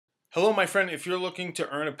Hello, my friend. If you're looking to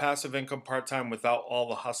earn a passive income part time without all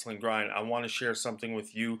the hustle and grind, I want to share something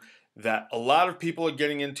with you that a lot of people are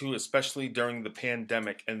getting into, especially during the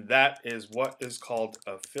pandemic, and that is what is called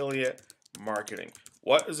affiliate marketing.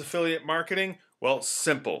 What is affiliate marketing? Well,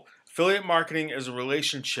 simple. Affiliate marketing is a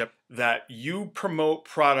relationship that you promote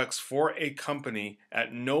products for a company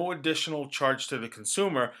at no additional charge to the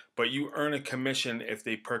consumer, but you earn a commission if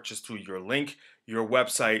they purchase through your link, your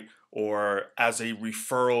website, or as a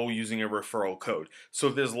referral using a referral code. So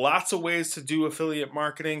there's lots of ways to do affiliate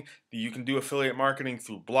marketing. You can do affiliate marketing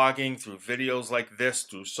through blogging, through videos like this,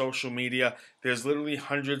 through social media. There's literally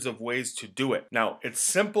hundreds of ways to do it. Now, it's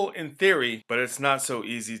simple in theory, but it's not so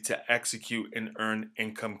easy to execute and earn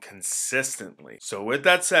income consistently. So with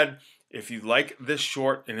that said, if you like this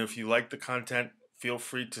short and if you like the content, feel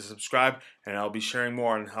free to subscribe, and I'll be sharing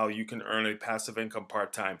more on how you can earn a passive income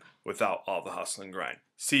part-time without all the hustle and grind.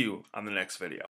 See you on the next video.